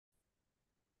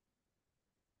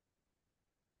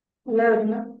Hello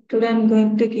everyone. Today I'm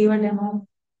going to give a demo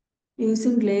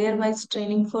using layer-wise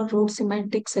training for route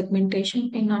semantic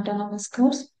segmentation in autonomous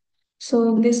cars. So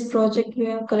in this project, we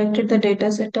have collected the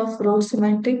data set of route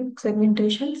semantic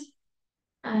segmentations,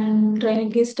 and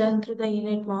training is done through the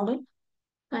init model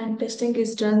and testing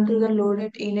is done through the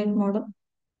loaded init model.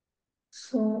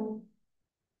 So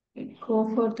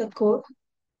go for the code,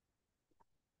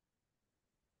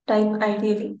 type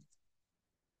IDV,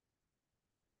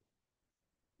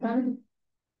 and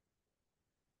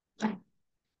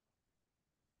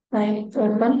type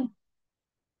open.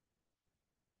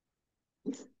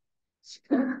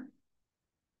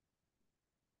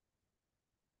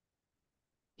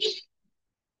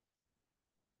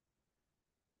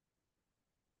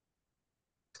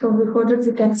 So before that,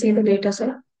 we can see the data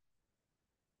set.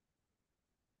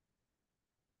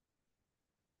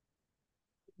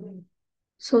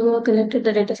 So we have collected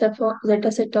the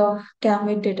dataset of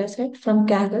CAMWIT dataset from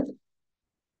Kaggle.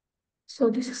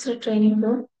 So this is the training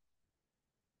flow,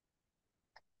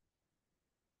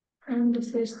 and this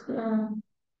is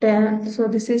so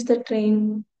this is the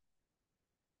train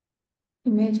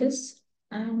images,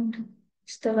 and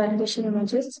it's the validation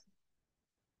images.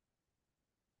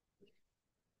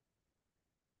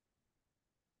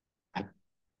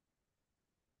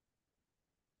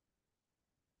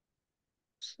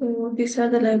 So these are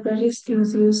the libraries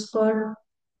used for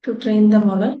to train the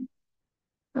model.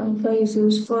 Alpha is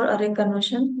used for array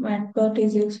conversion. Matplotlib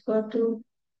is used for to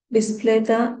display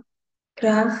the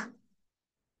graph,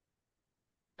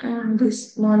 and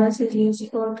this model is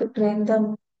used for to train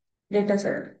the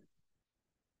dataset.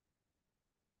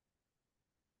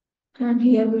 And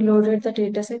here we loaded the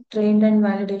dataset, trained and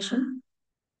validation.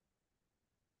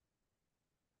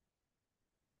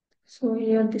 So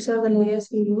here these are the layers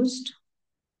we used.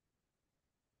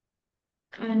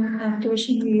 And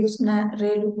activation we use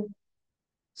ReLU.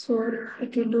 So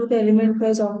it will do the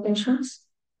element-wise operations.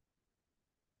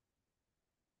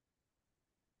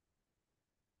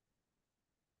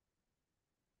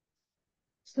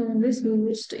 So in this we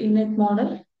used init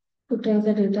model to train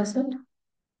the dataset.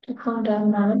 Click on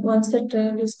run model. Once the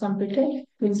train is completed,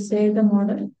 we'll save the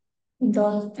model in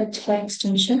the fetch file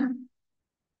extension.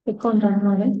 Click on run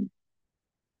model.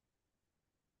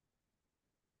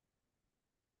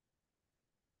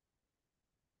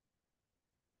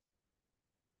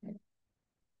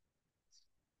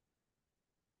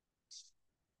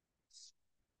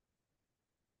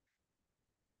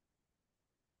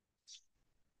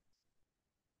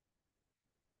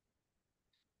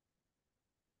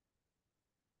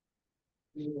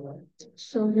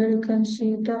 So here you can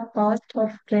see the path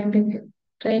of train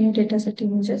dataset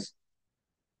images.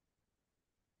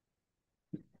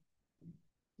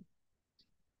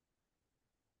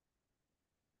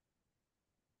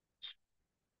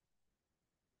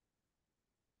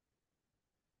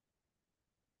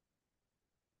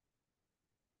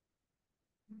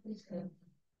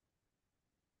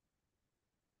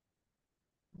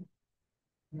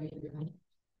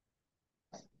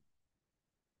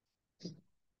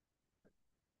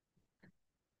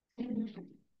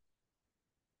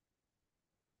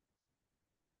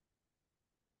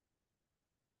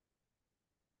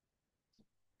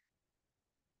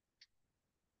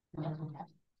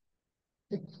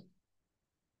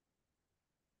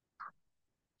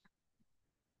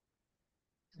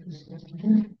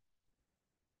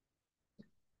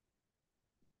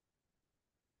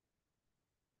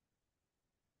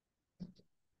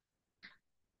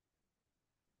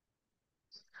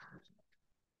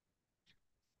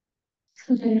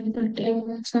 So there the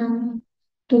table some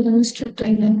tools to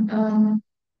train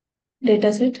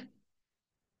dataset.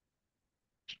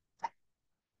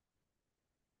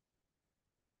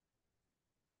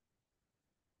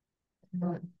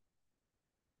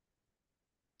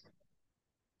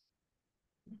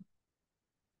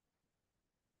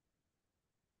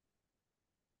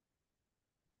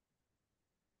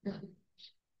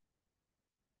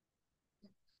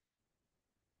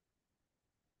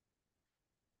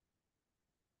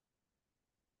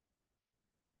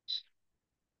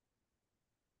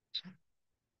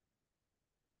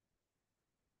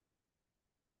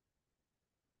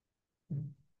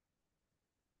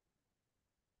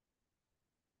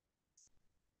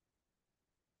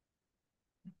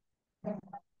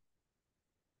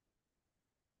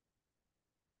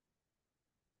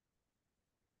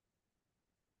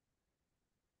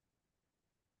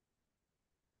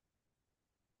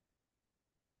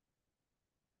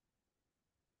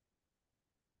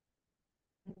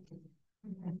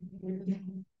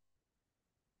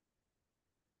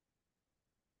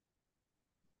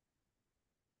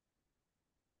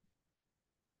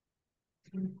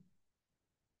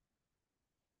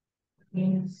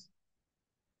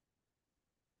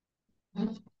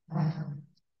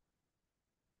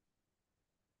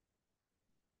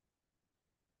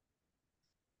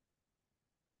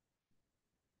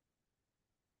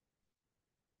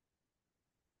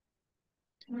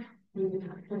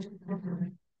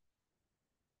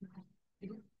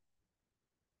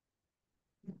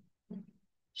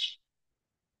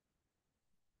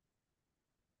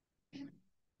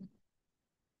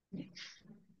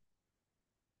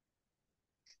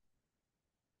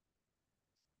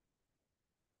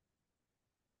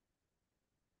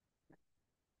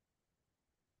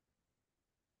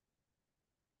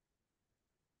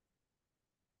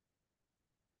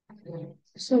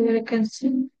 So here you can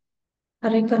see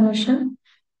array conversion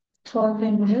for the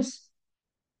images.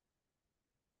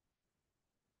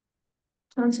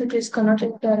 Once it is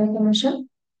converted to array conversion,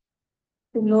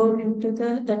 to load into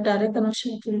that array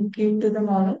conversion it will give to the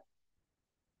model.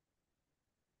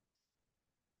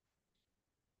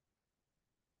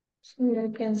 So here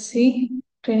you can see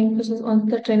training process.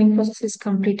 Once the training process is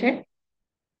completed,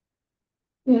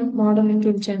 your model it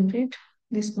will generate.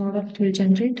 This model it will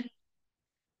generate.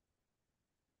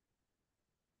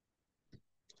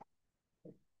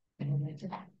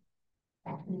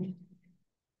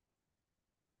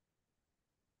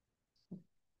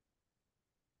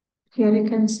 Here you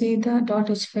can see the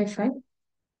 .h5 file.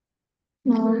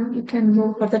 Now you can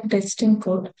go for the testing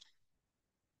code,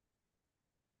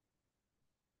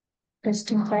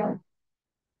 testing file.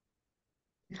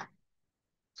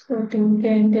 So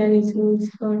Tinker is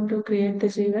used for to create the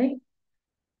GUI.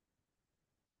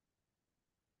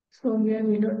 So here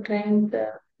we don't train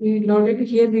the we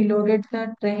loaded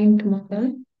the trained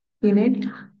model in it,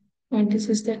 and this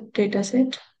is the data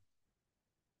set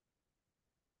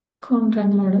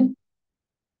content model.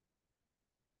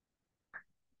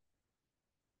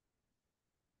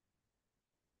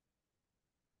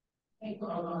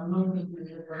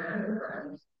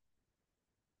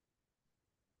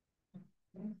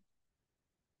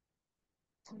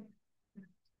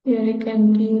 Here you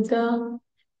can give the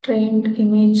trained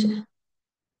image.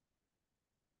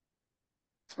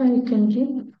 So you can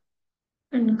give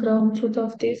and ground truth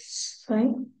of this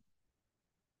file.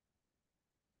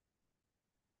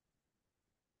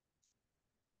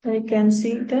 So you can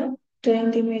see the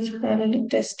trained image parallel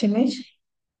test image.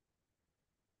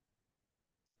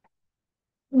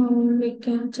 Now we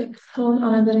can check for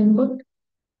another input.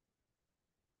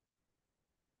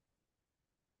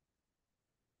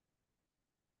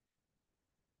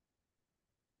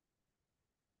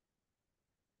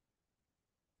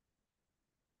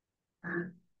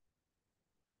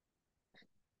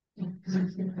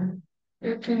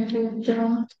 You can give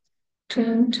the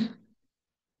trend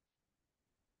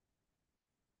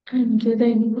and give the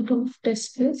input of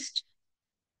test list.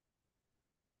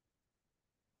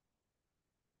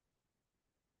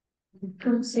 You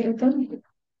can save the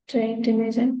trained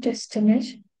image and test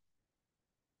image.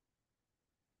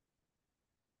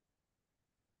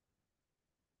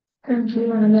 And give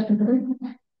another input.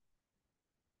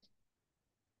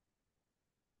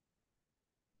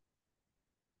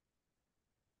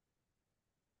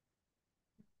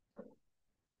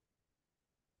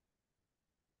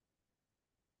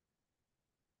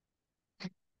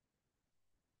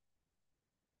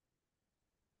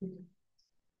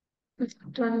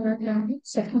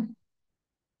 Second.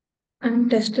 And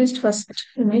test list first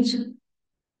image.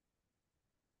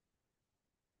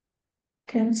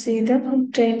 Can see the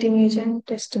trained image and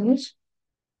test image.